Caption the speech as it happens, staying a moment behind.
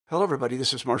Hello, everybody.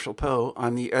 This is Marshall Poe.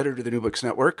 I'm the editor of the New Books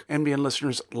Network. NBN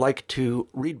listeners like to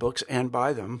read books and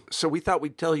buy them. So we thought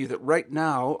we'd tell you that right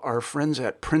now, our friends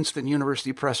at Princeton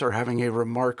University Press are having a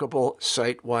remarkable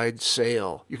site-wide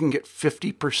sale. You can get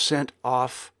 50%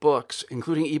 off books,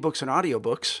 including ebooks and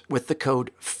audiobooks, with the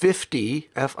code 50,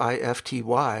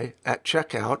 F-I-F-T-Y, at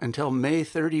checkout until May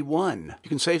 31. You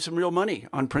can save some real money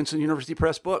on Princeton University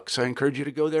Press books. I encourage you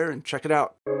to go there and check it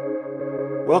out.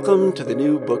 Welcome to the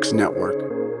New Books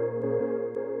Network.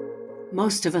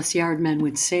 Most of us yardmen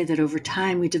would say that over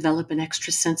time we develop an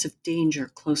extra sense of danger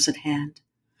close at hand.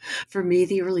 For me,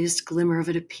 the earliest glimmer of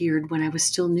it appeared when I was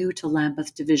still new to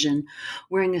Lambeth Division,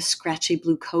 wearing a scratchy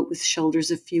blue coat with shoulders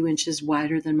a few inches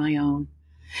wider than my own.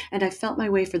 And I felt my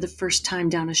way for the first time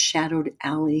down a shadowed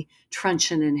alley,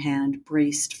 truncheon in hand,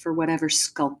 braced for whatever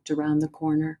skulked around the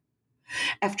corner.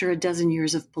 After a dozen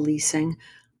years of policing,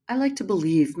 I like to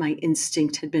believe my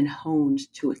instinct had been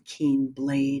honed to a keen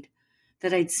blade,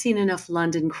 that I'd seen enough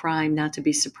London crime not to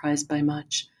be surprised by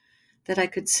much, that I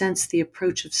could sense the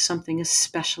approach of something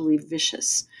especially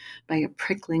vicious by a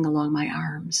prickling along my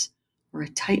arms or a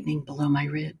tightening below my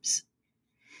ribs.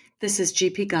 This is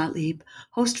G.P. Gottlieb,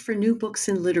 host for New Books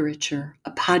in Literature, a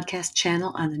podcast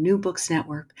channel on the New Books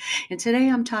Network. And today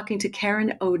I'm talking to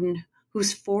Karen Oden,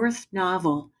 whose fourth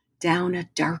novel, Down a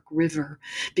Dark River,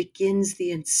 begins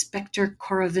the Inspector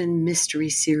Korovin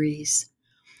mystery series.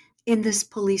 In this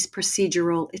police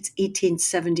procedural, it's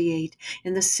 1878,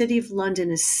 and the city of London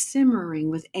is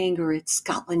simmering with anger at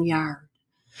Scotland Yard.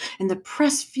 And the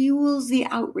press fuels the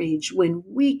outrage when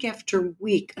week after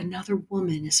week another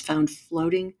woman is found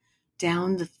floating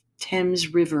down the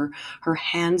Thames River, her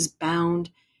hands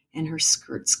bound and her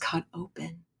skirts cut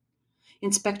open.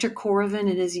 Inspector Korovin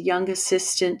and his young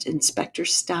assistant, Inspector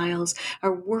Stiles,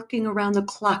 are working around the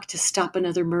clock to stop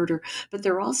another murder, but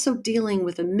they're also dealing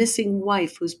with a missing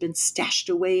wife who's been stashed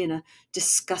away in a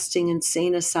disgusting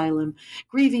insane asylum,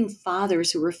 grieving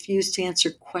fathers who refuse to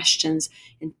answer questions,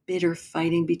 and bitter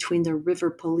fighting between the river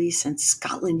police and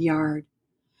Scotland Yard.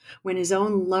 When his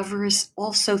own lover is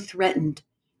also threatened,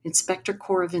 Inspector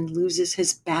Korovin loses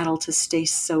his battle to stay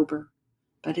sober,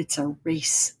 but it's a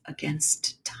race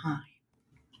against time.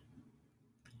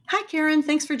 Hi, Karen.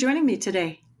 Thanks for joining me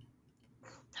today.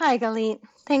 Hi, Galit.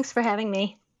 Thanks for having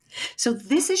me. So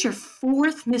this is your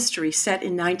fourth mystery set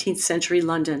in 19th century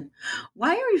London. Why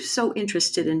are you so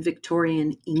interested in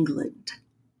Victorian England?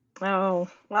 Oh,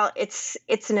 well, it's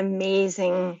an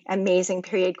amazing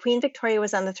period. Queen Victoria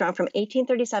was on the throne from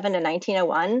 1837 to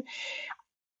 1901.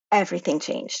 Everything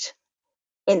changed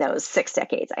in those 6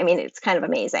 decades. I mean, it's kind of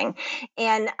amazing.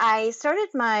 And I started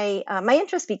my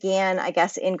interest began, I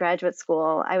guess, in graduate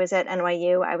school. I was at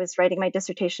NYU. I was writing my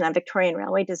dissertation on Victorian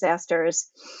railway disasters.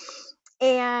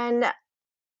 And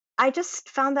I just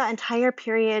found that entire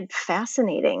period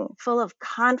fascinating, full of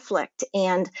conflict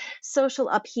and social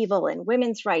upheaval and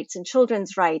women's rights and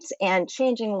children's rights and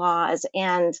changing laws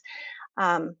and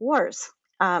wars.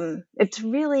 It's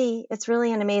really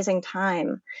an amazing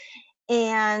time.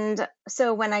 And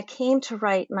so when I came to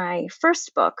write my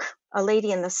first book, A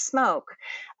Lady in the Smoke,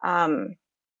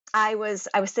 I was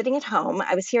sitting at home.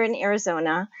 I was here in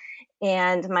Arizona,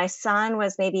 and my son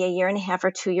was maybe a year and a half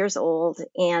or 2 years old,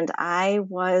 and I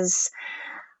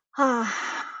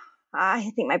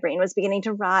think my brain was beginning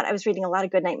to rot. I was reading a lot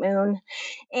of Goodnight Moon,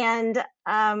 and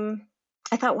I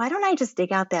thought, why don't I just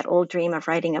dig out that old dream of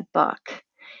writing a book?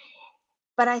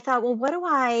 But I thought, well, what do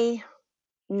I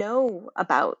know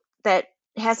about that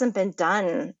hasn't been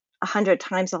done 100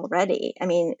 times already? I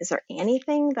mean, is there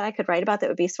anything that I could write about that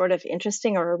would be sort of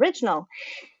interesting or original?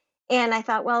 And I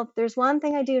thought, well, there's one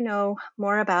thing I do know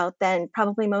more about than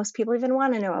probably most people even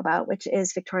want to know about, which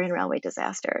is Victorian railway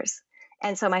disasters.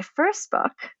 And so my first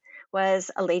book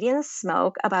was A Lady in the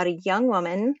Smoke, about a young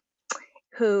woman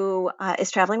who is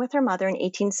traveling with her mother in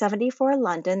 1874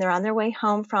 London. They're on their way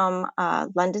home from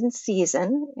London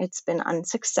season. It's been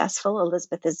unsuccessful.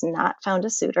 Elizabeth has not found a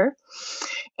suitor.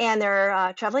 And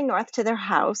they're traveling north to their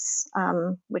house,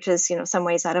 which is, some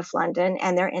ways out of London,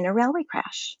 and they're in a railway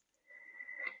crash.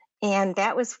 And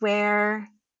that was where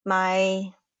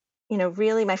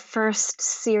really my first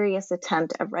serious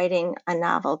attempt at writing a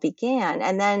novel began.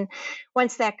 And then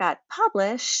once that got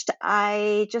published,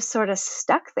 I just sort of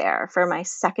stuck there for my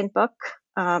second book,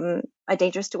 A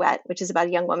Dangerous Duet, which is about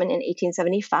a young woman in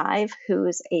 1875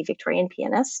 who's a Victorian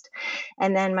pianist.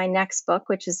 And then my next book,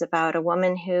 which is about a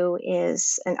woman who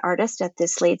is an artist at the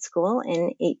Slade School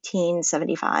in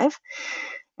 1875.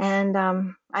 And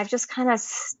I've just kind of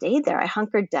stayed there. I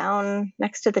hunkered down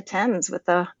next to the Thames with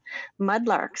the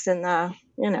mudlarks and the,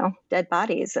 dead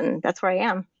bodies. And that's where I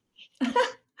am.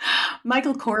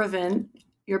 Michael Korovin,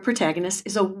 your protagonist,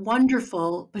 is a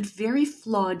wonderful but very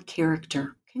flawed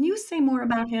character. Can you say more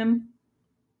about him?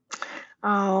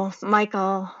 Oh,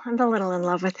 Michael, I'm a little in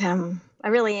love with him. I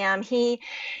really am. He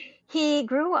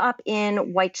grew up in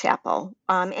Whitechapel.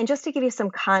 And just to give you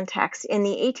some context, in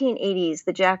the 1880s,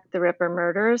 the Jack the Ripper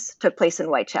murders took place in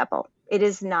Whitechapel. It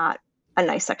is not a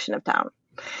nice section of town.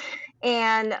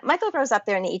 And Michael grows up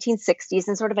there in the 1860s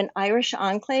in sort of an Irish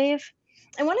enclave.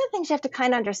 And one of the things you have to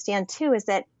kind of understand, too, is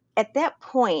that at that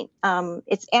point,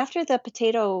 it's after the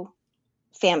potato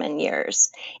famine years,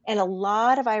 and a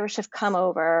lot of Irish have come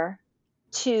over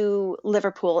to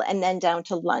Liverpool and then down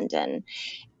to London.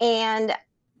 And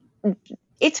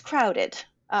it's crowded.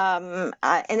 And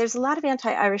there's a lot of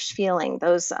anti-Irish feeling.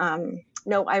 Those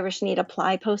no Irish need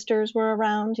apply posters were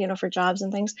around, for jobs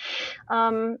and things.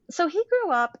 So he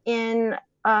grew up in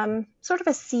sort of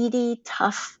a seedy,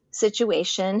 tough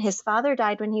situation. His father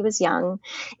died when he was young,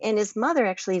 and his mother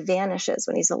actually vanishes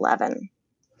when he's 11.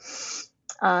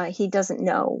 He doesn't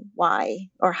know why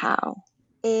or how.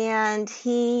 And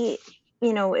he,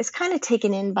 is kind of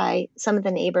taken in by some of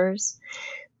the neighbors.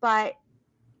 But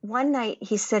one night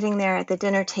he's sitting there at the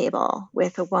dinner table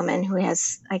with a woman who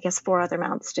has, I guess, 4 other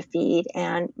mouths to feed.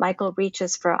 And Michael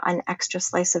reaches for an extra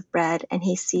slice of bread, and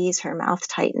he sees her mouth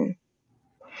tighten.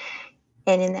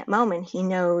 And in that moment, he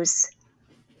knows,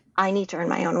 I need to earn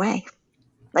my own way.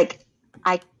 Like,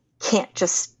 I can't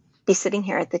just be sitting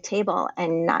here at the table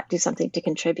and not do something to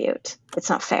contribute. It's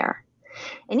not fair.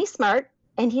 And he's smart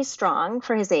and he's strong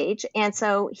for his age. And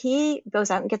so he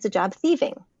goes out and gets a job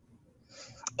thieving.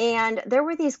 And there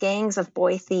were these gangs of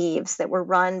boy thieves that were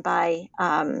run by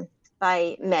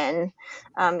men.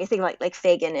 You think like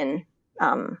Fagin in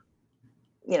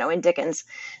Dickens,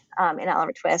 in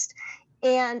Oliver Twist.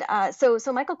 And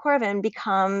so Michael Corvin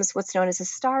becomes what's known as a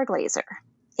stargazer.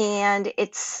 And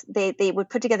they would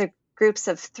put together groups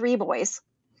of 3 boys.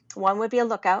 One would be a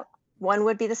lookout. One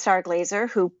would be the stargazer,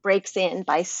 who breaks in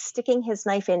by sticking his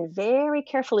knife in very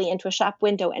carefully into a shop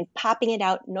window and popping it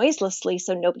out noiselessly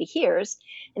so nobody hears.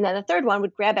 And then the third one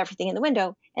would grab everything in the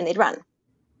window and they'd run.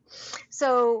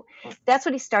 So that's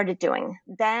what he started doing.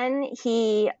 Then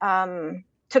he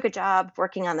took a job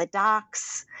working on the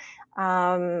docks.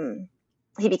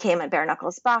 He became a bare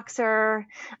knuckles boxer.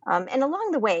 And along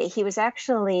the way, he was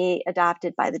actually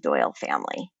adopted by the Doyle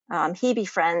family. He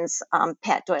befriends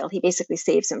Pat Doyle. He basically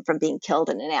saves him from being killed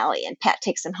in an alley. And Pat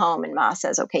takes him home, and Ma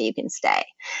says, okay, you can stay.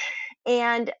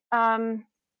 And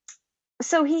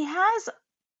so he has,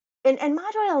 and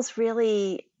Ma Doyle's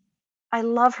really, I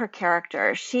love her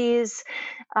character. She's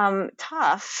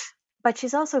tough, but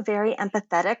she's also very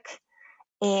empathetic.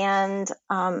 And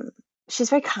she's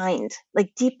very kind,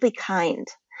 like deeply kind.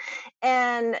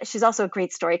 And she's also a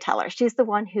great storyteller. She's the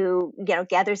one who,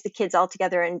 gathers the kids all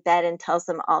together in bed and tells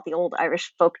them all the old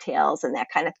Irish folk tales and that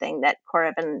kind of thing that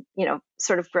Corvin,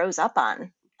 sort of grows up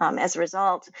on as a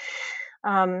result.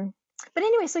 But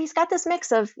anyway, so he's got this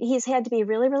mix of, he's had to be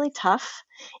really, really tough.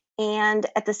 And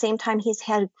at the same time, he's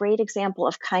had a great example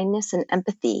of kindness and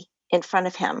empathy in front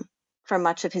of him for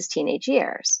much of his teenage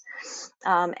years.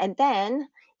 And then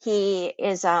he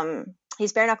is,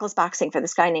 he's bare knuckles boxing for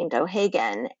this guy named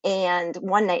O'Hagan. And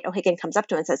one night O'Hagan comes up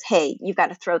to him and says, hey, you've got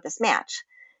to throw this match.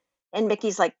 And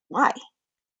Mickey's like, why?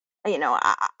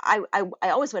 I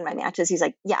always win my matches. He's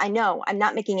like, yeah, I know. I'm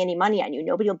not making any money on you.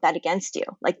 Nobody will bet against you.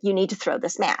 Like, you need to throw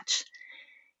this match.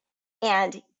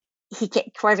 And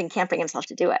Corvin can't bring himself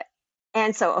to do it.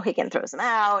 And so O'Hagan throws him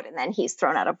out, and then he's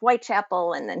thrown out of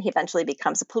Whitechapel, and then he eventually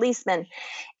becomes a policeman.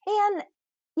 And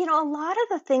a lot of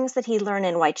the things that he learned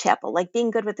in Whitechapel, like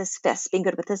being good with his fists, being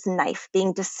good with his knife,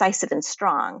 being decisive and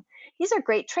strong, these are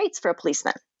great traits for a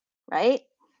policeman, right?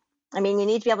 I mean, you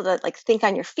need to be able to think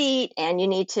on your feet, and you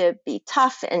need to be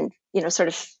tough and, sort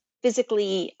of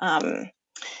physically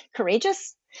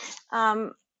courageous.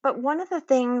 But one of the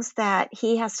things that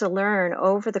he has to learn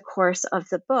over the course of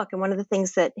the book, and one of the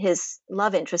things that his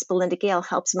love interest, Belinda Gale,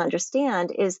 helps him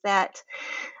understand is that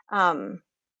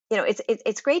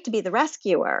it's great to be the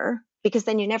rescuer, because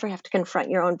then you never have to confront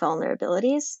your own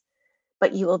vulnerabilities,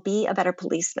 but you will be a better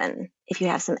policeman if you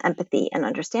have some empathy and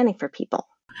understanding for people.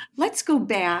 Let's go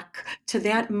back to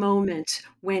that moment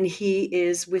when he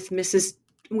is with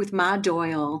Ma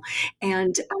Doyle,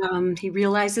 and he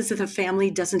realizes that the family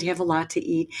doesn't have a lot to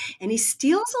eat, and he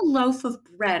steals a loaf of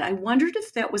bread. I wondered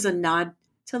if that was a nod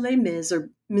to Les Mis or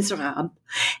Miserables.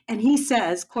 And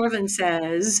Corvin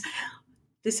says,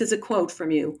 this is a quote from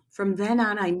you. From then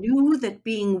on, I knew that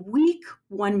being weak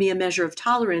won me a measure of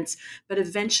tolerance, but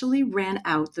eventually ran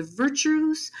out. The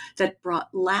virtues that brought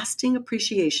lasting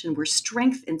appreciation were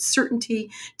strength and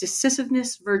certainty,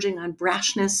 decisiveness verging on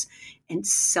brashness, and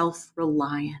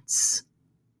self-reliance.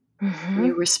 Can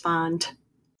you respond?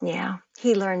 Yeah,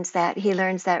 he learns that. He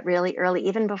learns that really early,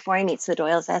 even before he meets the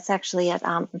Doyles. That's actually at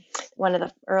one of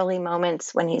the early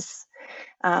moments when he's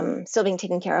still being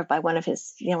taken care of by one of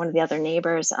his, one of the other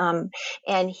neighbors.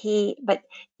 But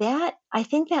I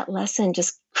think that lesson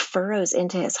just furrows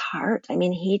into his heart. I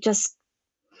mean, he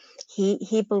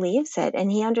believes it,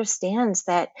 and he understands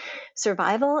that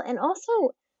survival and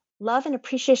also love and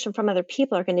appreciation from other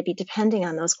people are going to be depending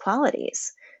on those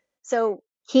qualities. So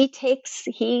he makes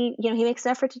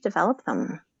an effort to develop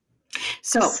them.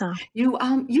 So you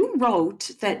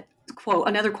wrote that, quote,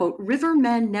 another quote,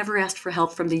 rivermen never asked for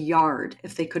help from the Yard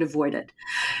if they could avoid it.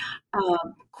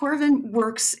 Corvin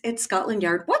works at Scotland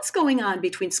Yard. What's going on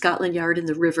between Scotland Yard and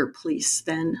the River Police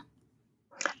then?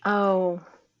 Oh,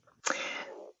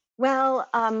 well,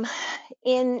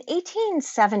 in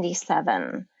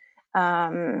 1877,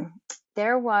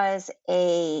 there was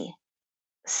a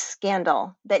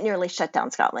scandal that nearly shut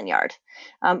down Scotland Yard.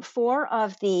 4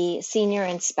 of the senior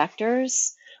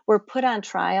inspectors were put on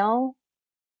trial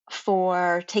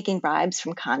for taking bribes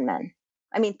from con men.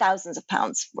 I mean, thousands of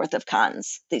pounds worth of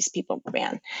cons these people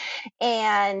ran.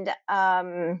 And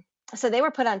so they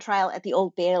were put on trial at the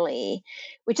Old Bailey,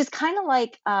 which is kind of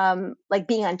like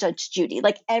being on Judge Judy.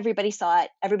 Like, everybody saw it,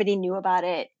 everybody knew about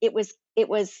it. It was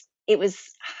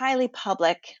highly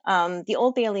public. The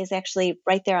Old Bailey is actually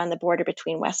right there on the border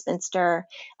between Westminster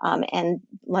and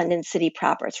London City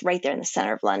proper. It's right there in the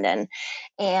center of London.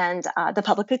 And the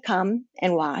public could come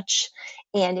and watch.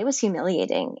 And it was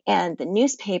humiliating. And the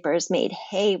newspapers made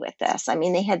hay with this. I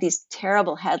mean, they had these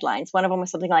terrible headlines. One of them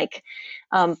was something like,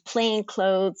 plain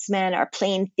clothesmen are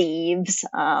plain thieves.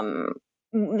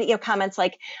 Comments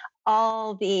like,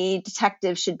 all the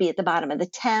detectives should be at the bottom of the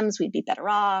Thames. We'd be better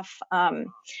off.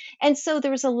 And so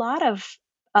there was a lot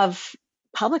of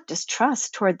public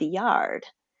distrust toward the Yard.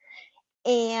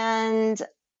 And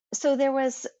so there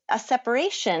was a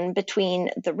separation between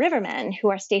the rivermen, who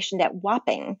are stationed at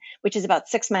Wapping, which is about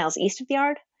 6 miles east of the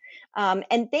Yard.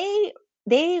 And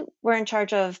they were in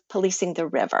charge of policing the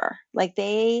river. Like,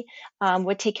 they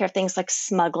would take care of things like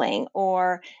smuggling,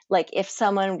 or like if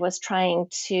someone was trying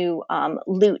to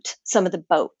loot some of the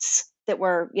boats that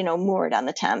were, moored on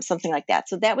the Thames, something like that.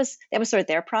 So that was sort of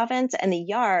their province. And the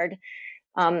Yard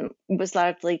was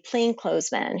largely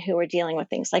plainclothesmen who were dealing with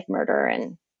things like murder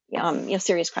and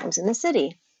serious crimes in the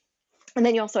city. And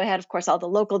then you also had, of course, all the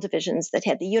local divisions that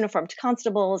had the uniformed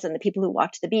constables and the people who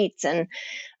walked the beats and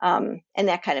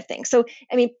that kind of thing. So,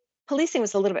 I mean, policing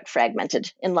was a little bit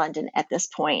fragmented in London at this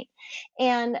point.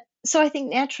 And so I think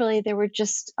naturally there were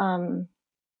just, I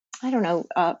don't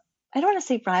want to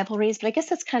say rivalries, but I guess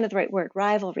that's kind of the right word,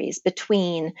 rivalries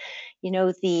between,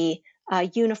 the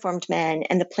uniformed men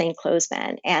and the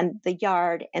plainclothesmen, and the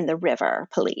Yard and the River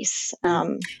Police,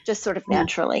 just sort of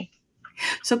naturally.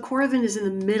 So Corvin is in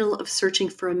the middle of searching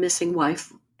for a missing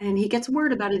wife, and he gets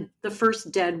word about the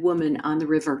first dead woman on the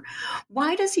river.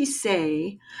 Why does he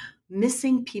say,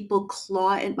 missing people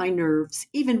claw at my nerves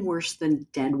even worse than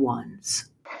dead ones?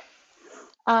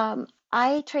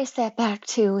 I trace that back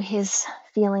to his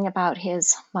feeling about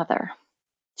his mother.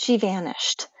 She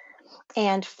vanished.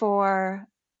 And for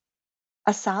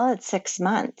a solid 6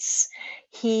 months,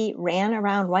 he ran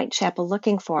around Whitechapel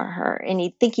looking for her, and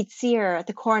he'd think he'd see her at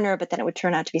the corner, but then it would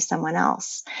turn out to be someone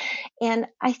else. And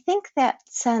I think that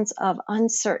sense of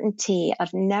uncertainty,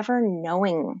 of never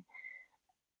knowing,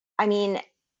 I mean,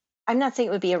 I'm not saying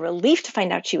it would be a relief to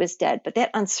find out she was dead, but that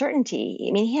uncertainty,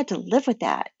 I mean, he had to live with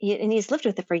that. And he's lived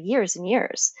with it for years and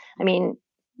years. I mean,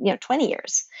 20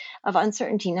 years of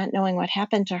uncertainty, not knowing what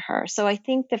happened to her. So I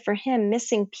think that for him,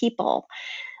 missing people,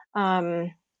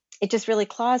 it just really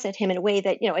claws at him in a way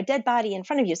that, a dead body in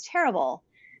front of you is terrible,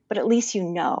 but at least you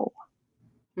know.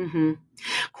 Mm-hmm.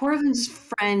 Corvin's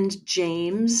friend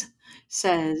James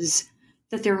says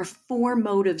that there are 4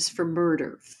 motives for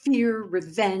murder: fear,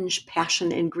 revenge,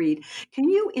 passion, and greed. Can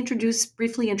you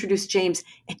briefly introduce James?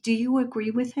 And do you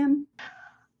agree with him?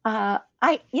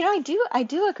 I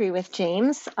do agree with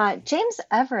James. James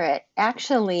Everett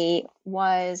actually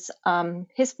was,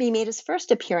 he made his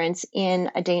first appearance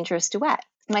in A Dangerous Duet,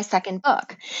 my second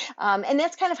book. And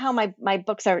that's kind of how my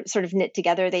books are sort of knit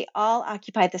together. They all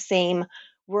occupy the same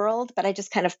world, but I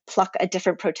just kind of pluck a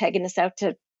different protagonist out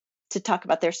to talk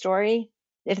about their story,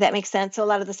 if that makes sense. So a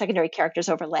lot of the secondary characters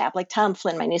overlap, like Tom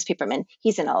Flynn, my newspaperman,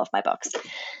 he's in all of my books.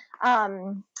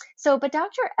 But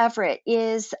Dr. Everett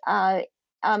is a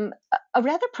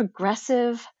rather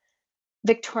progressive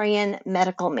Victorian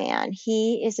medical man.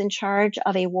 He is in charge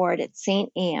of a ward at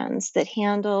St. Anne's that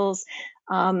handles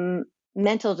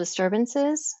mental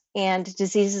disturbances and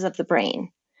diseases of the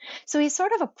brain. So he's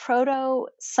sort of a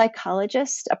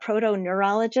proto-psychologist, a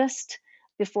proto-neurologist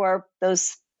before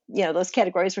those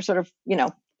categories were sort of,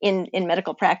 in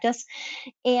medical practice.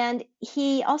 And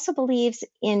he also believes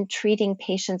in treating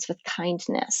patients with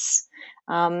kindness.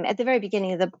 At the very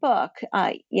beginning of the book,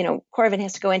 Corvin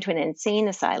has to go into an insane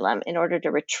asylum in order to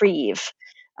retrieve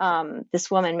this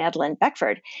woman, Madeleine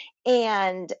Beckford.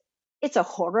 And it's a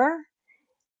horror.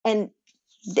 And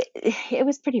it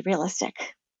was pretty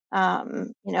realistic.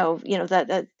 The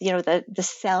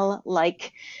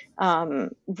cell-like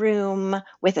room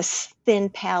with a thin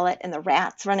pallet and the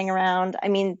rats running around. I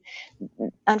mean,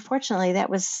 unfortunately, that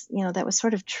was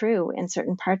sort of true in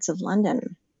certain parts of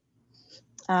London.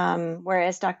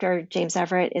 Whereas Dr. James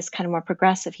Everett is kind of more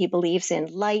progressive. He believes in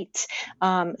light,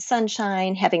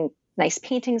 sunshine, having nice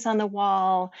paintings on the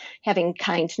wall, having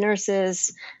kind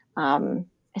nurses.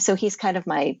 So he's kind of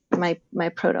my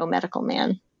proto-medical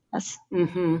man. Yes.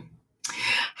 Mm-hmm.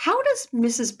 How does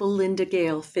Mrs. Belinda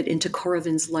Gale fit into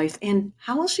Corvin's life, and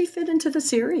how will she fit into the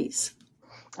series?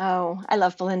 Oh, I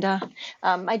love Belinda.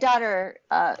 My daughter,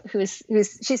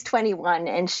 she's 21,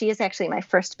 and she is actually my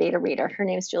first beta reader. Her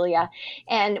name's Julia.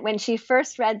 And when she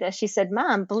first read this, she said,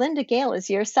 "Mom, Belinda Gale is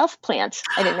your self plant."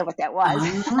 I didn't know what that was.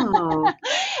 Oh.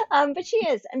 But she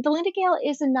is. And Belinda Gale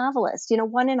is a novelist,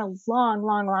 one in a long,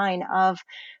 long line of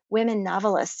women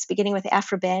novelists, beginning with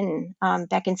Aphra Behn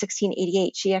back in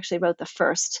 1688. She actually wrote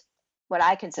what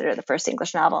I consider the first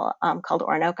English novel, called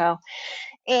Orinoco.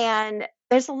 And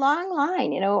there's a long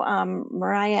line,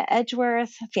 Maria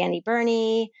Edgeworth, Fanny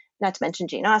Burney, not to mention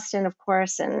Jane Austen, of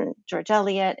course, and George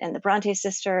Eliot and the Bronte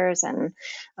sisters and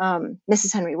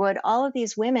Mrs. Henry Wood. All of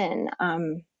these women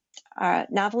are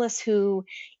novelists who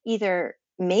either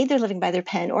made their living by their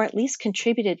pen or at least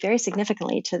contributed very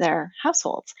significantly to their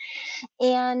households.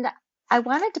 And I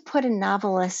wanted to put a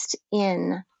novelist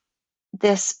in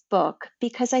this book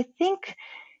because I think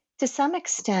to some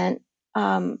extent,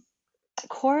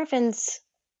 Corvin's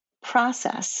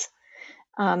process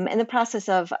and the process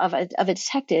of a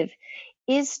detective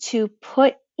is to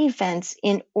put events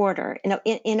in order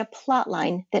in a plot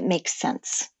line that makes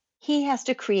sense. He has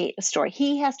to create a story.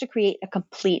 He has to create a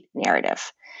complete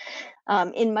narrative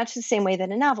in much the same way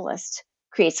that a novelist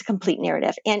creates a complete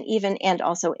narrative, and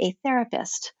also a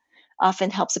therapist often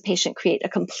helps a patient create a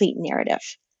complete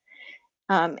narrative.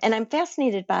 And I'm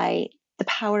fascinated by the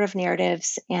power of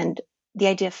narratives and the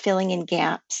idea of filling in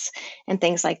gaps and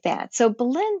things like that. So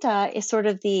Belinda is sort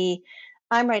of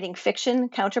I'm writing fiction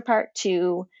counterpart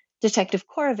to Detective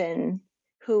Corvin,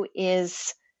 who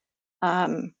is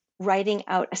writing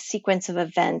out a sequence of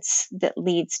events that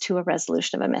leads to a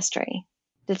resolution of a mystery.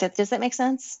 Does that make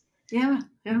sense? Yeah.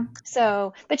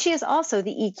 So, but she is also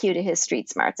the EQ to his street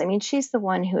smarts. I mean, she's the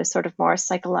one who is sort of more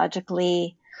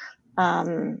psychologically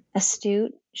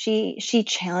astute. She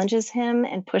challenges him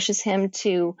and pushes him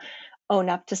to own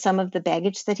up to some of the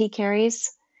baggage that he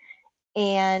carries.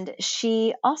 And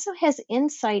she also has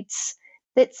insights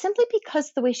that simply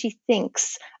because the way she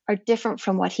thinks are different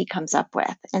from what he comes up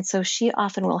with. And so she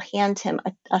often will hand him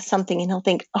something and he'll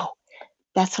think, "Oh,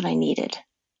 that's what I needed,"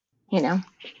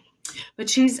 But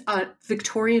she's a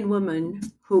Victorian woman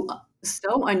who is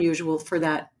so unusual for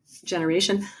that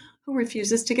generation, who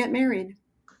refuses to get married.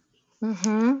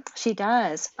 Mm-hmm. She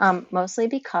does, mostly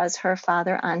because her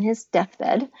father on his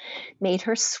deathbed made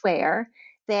her swear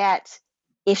that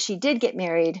if she did get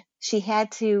married, she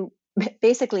had to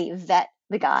basically vet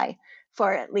the guy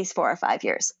for at least 4 or 5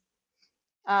 years.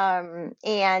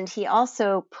 And he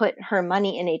also put her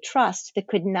money in a trust that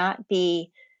could not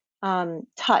be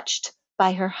touched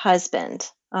by her husband,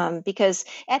 because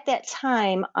at that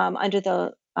time, under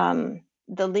the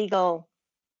legal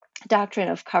doctrine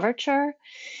of coverture,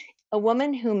 a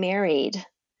woman who married,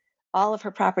 all of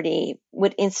her property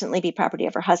would instantly be property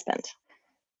of her husband,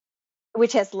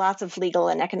 which has lots of legal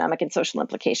and economic and social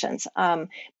implications.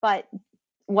 But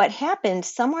what happened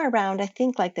somewhere around, I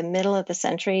think, like the middle of the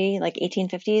century, like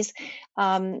 1850s,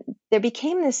 there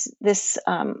became this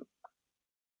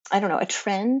I don't know, a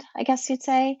trend, I guess you'd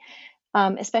say,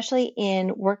 especially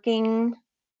in working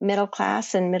middle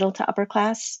class and middle to upper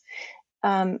class,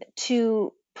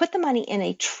 to put the money in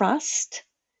a trust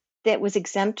that was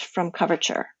exempt from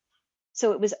coverture.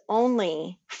 So it was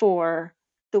only for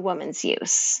the woman's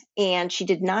use, and she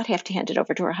did not have to hand it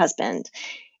over to her husband,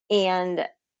 and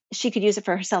she could use it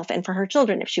for herself and for her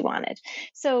children if she wanted.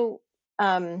 So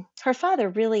her father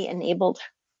really enabled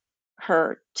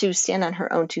her to stand on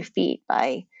her own 2 feet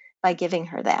by giving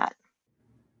her that.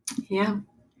 Yeah.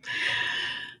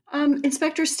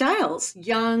 Inspector Styles,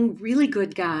 young, really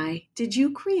good guy. Did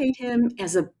you create him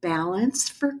as a balance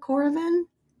for Corvin?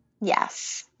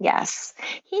 Yes, yes.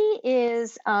 He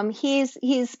is.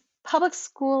 He's public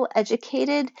school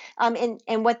educated.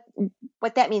 And what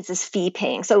that means is fee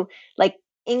paying. So like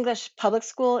English public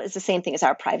school is the same thing as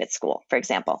our private school, for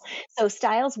example. So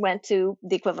Styles went to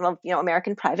the equivalent of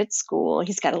American private school.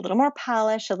 He's got a little more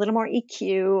polish, a little more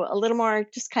EQ, a little more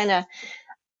just kind of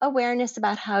awareness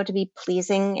about how to be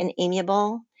pleasing and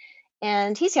amiable.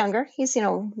 And he's younger. He's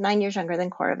 9 years younger than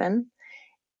Corvin.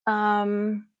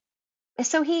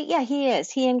 So he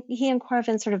is. He and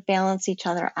Corvin sort of balance each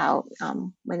other out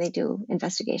when they do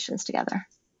investigations together.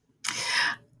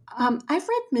 I've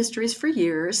read mysteries for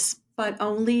years, but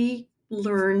only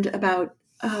learned about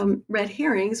red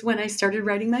herrings when I started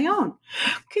writing my own.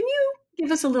 Can you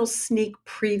give us a little sneak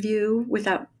preview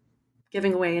without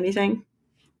giving away anything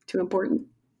too important?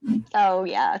 Oh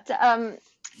yeah.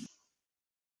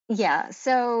 Yeah.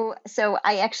 So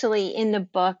I actually, in the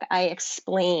book, I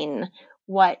explain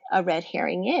what a red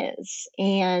herring is.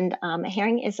 And a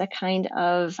herring is a kind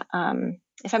of,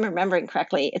 if I'm remembering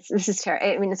correctly,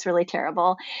 it's really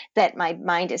terrible that my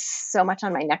mind is so much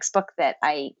on my next book that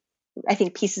I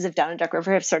think pieces of Down and Duck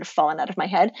River have sort of fallen out of my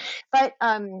head. But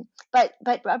a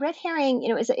red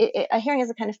herring, a herring is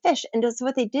a kind of fish. And so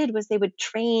what they did was they would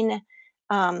train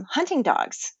hunting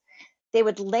dogs. They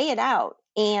would lay it out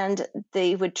and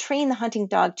they would train the hunting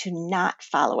dog to not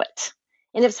follow it.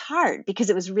 And it was hard because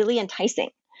it was really enticing.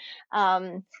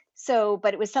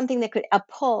 But it was something that could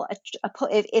pull.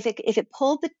 If it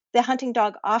pulled the hunting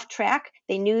dog off track,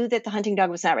 they knew that the hunting dog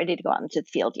was not ready to go out into the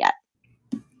field yet.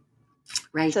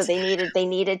 Right. So they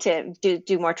needed to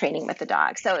do more training with the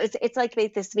dog. So it's like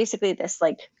basically this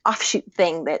like offshoot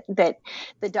thing that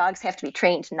the dogs have to be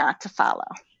trained not to follow.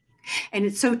 And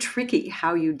it's so tricky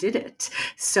how you did it.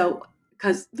 So,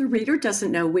 because the reader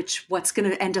doesn't know what's going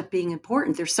to end up being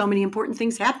important. There's so many important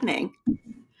things happening,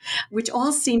 which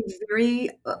all seem very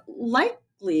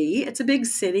likely. It's a big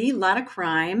city, a lot of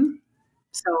crime.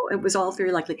 So it was all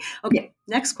very likely. Okay,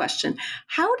 next question.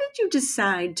 How did you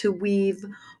decide to weave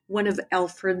one of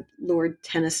Alfred Lord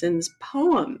Tennyson's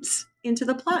poems into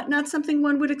the plot? Not something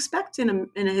one would expect in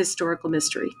a historical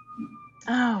mystery.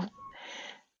 Oh,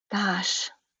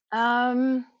 gosh.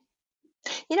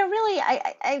 Really,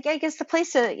 I guess the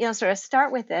place to, sort of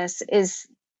start with this is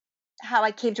how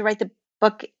I came to write the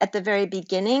book at the very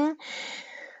beginning,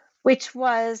 which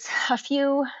was a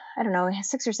few, I don't know,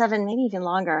 6 or 7, maybe even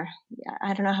longer.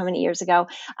 I don't know how many years ago.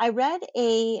 I read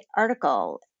a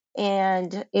article,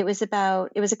 and it was a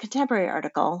contemporary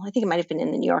article. I think it might have been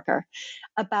in the New Yorker,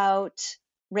 about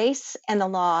race and the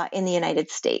law in the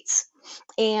United States.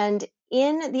 And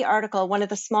in the article, one of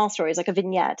the small stories, like a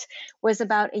vignette, was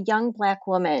about a young Black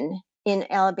woman in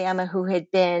Alabama who had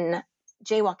been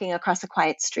jaywalking across a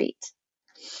quiet street.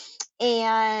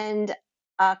 And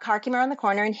a car came around the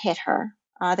corner and hit her.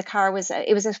 The car was an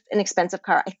expensive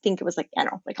car. I think it was like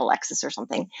a Lexus or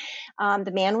something.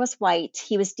 The man was white.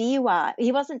 He was DUI.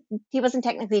 He wasn't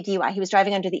technically DUI. He was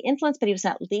driving under the influence, but he was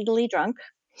not legally drunk.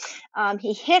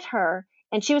 He hit her,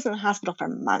 and she was in the hospital for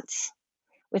months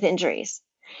with injuries.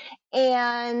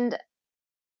 And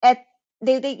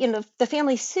the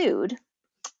family sued,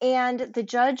 and the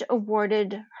judge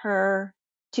awarded her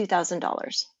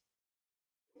 $2,000.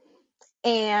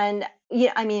 And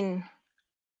I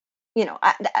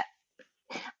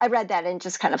read that and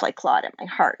just kind of like clawed at my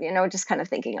heart, just kind of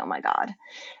thinking, oh my God.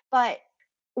 But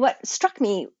what struck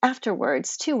me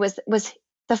afterwards too was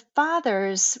the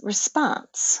father's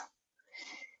response,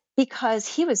 because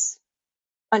he was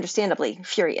understandably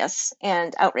furious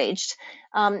and outraged.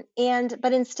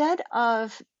 But instead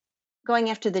of going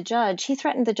after the judge, he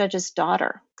threatened the judge's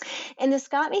daughter. And this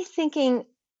got me thinking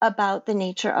about the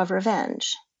nature of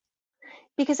revenge.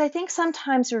 Because I think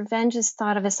sometimes revenge is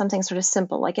thought of as something sort of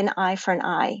simple, like an eye for an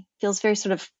eye. Feels very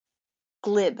sort of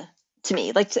glib to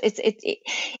me. Like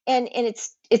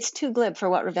it's too glib for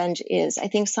what revenge is. I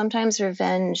think sometimes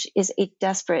revenge is a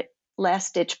desperate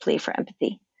last-ditch plea for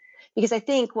empathy. Because I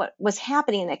think what was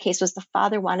happening in that case was the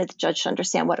father wanted the judge to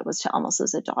understand what it was to almost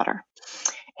lose a daughter.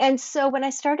 And so when I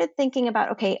started thinking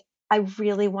about, okay, I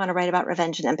really want to write about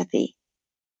revenge and empathy.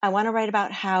 I want to write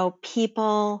about how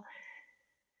people,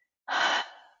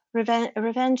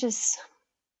 revenge is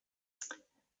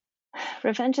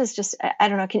just, I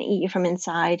don't know, can eat you from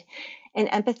inside. And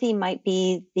empathy might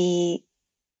be the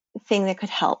thing that could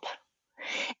help.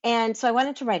 And so I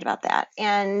wanted to write about that.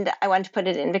 And I wanted to put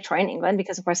it in Victorian England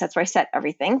because, of course, that's where I set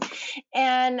everything.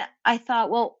 And I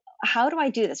thought, well, how do I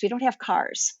do this? We don't have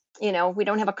cars. We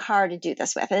don't have a car to do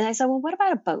this with. And I said, well, what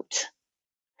about a boat?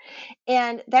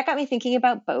 And that got me thinking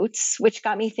about boats, which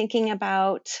got me thinking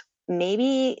about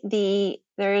maybe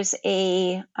there's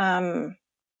a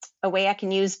way I can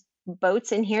use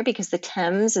boats in here because the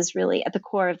Thames is really at the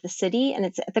core of the city and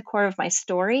it's at the core of my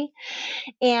story.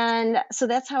 And so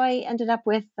that's how I ended up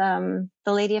with The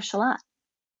Lady of Shalott,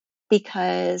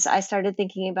 because I started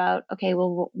thinking about, okay,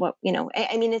 well, what,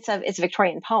 I mean, it's a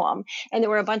Victorian poem, and there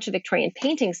were a bunch of Victorian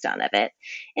paintings done of it.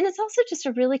 And it's also just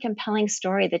a really compelling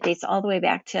story that dates all the way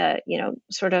back to,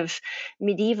 sort of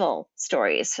medieval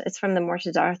stories. It's from the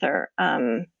Morte d'Arthur,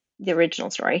 the original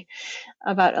story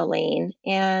about Elaine.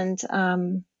 And,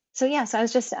 so I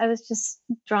was just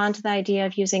drawn to the idea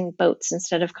of using boats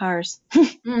instead of cars.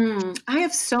 I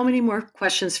have so many more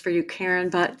questions for you, Karen,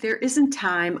 but there isn't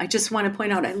time. I just want to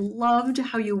point out, I loved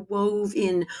how you wove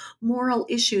in moral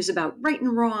issues about right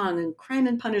and wrong and crime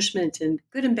and punishment and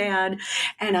good and bad.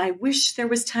 And I wish there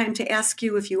was time to ask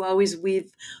you if you always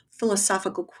weave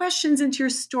philosophical questions into your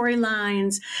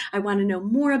storylines. I want to know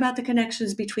more about the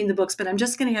connections between the books, but I'm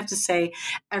just going to have to say,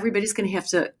 everybody's going to have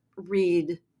to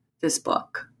read this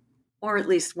book, or at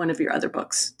least one of your other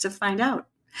books, to find out.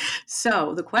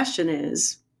 So the question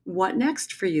is, what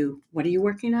next for you? What are you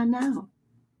working on now?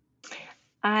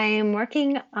 I'm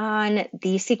working on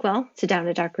the sequel to Down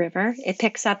a Dark River. It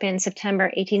picks up in September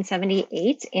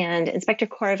 1878, and Inspector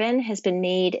Corvin has been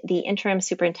made the interim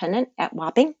superintendent at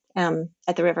Wapping,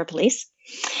 at the River Police.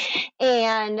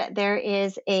 And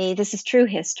this is true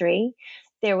history,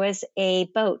 there was a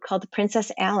boat called the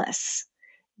Princess Alice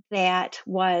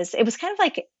it was kind of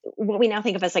like what we now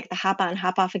think of as like the hop on,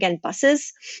 hop off again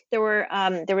buses. There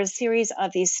was a series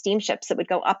of these steamships that would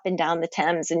go up and down the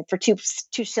Thames, and for two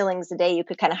shillings a day, you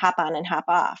could kind of hop on and hop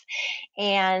off.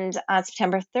 And on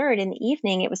September 3rd in the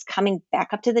evening, it was coming back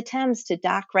up to the Thames to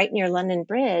dock right near London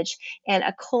Bridge, and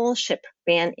a coal ship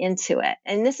ran into it.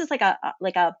 And this is like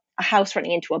a house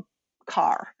running into a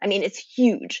car. I mean, it's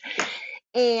huge.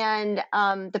 And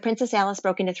the Princess Alice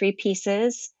broke into 3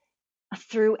 pieces,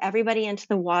 threw everybody into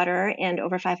the water, and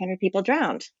over 500 people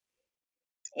drowned.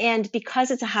 And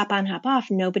because it's a hop on, hop off,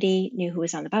 nobody knew who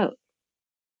was on the boat.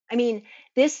 I mean,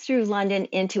 this threw London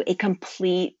into a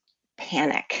complete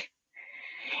panic.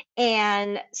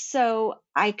 And so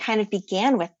I kind of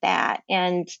began with that.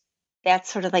 And that's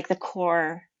sort of like the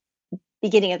core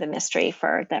beginning of the mystery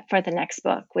for the next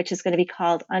book, which is going to be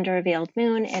called Under a Veiled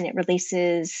Moon. And it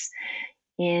releases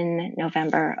in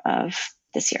November of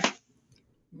this year.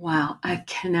 Wow, I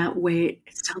cannot wait.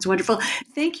 It sounds wonderful.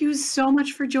 Thank you so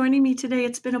much for joining me today.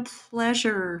 It's been a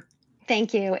pleasure.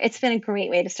 Thank you. It's been a great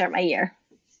way to start my year.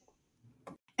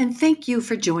 And thank you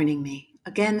for joining me.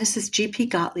 Again, this is G.P.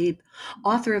 Gottlieb,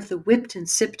 author of the Whipped and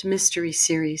Sipped Mystery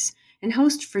Series and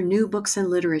host for New Books and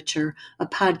Literature, a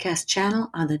podcast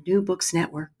channel on the New Books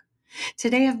Network.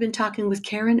 Today I've been talking with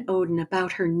Karen Oden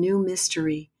about her new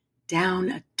mystery, Down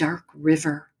a Dark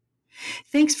River.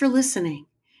 Thanks for listening.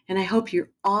 And I hope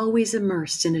you're always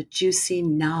immersed in a juicy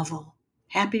novel.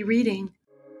 Happy reading.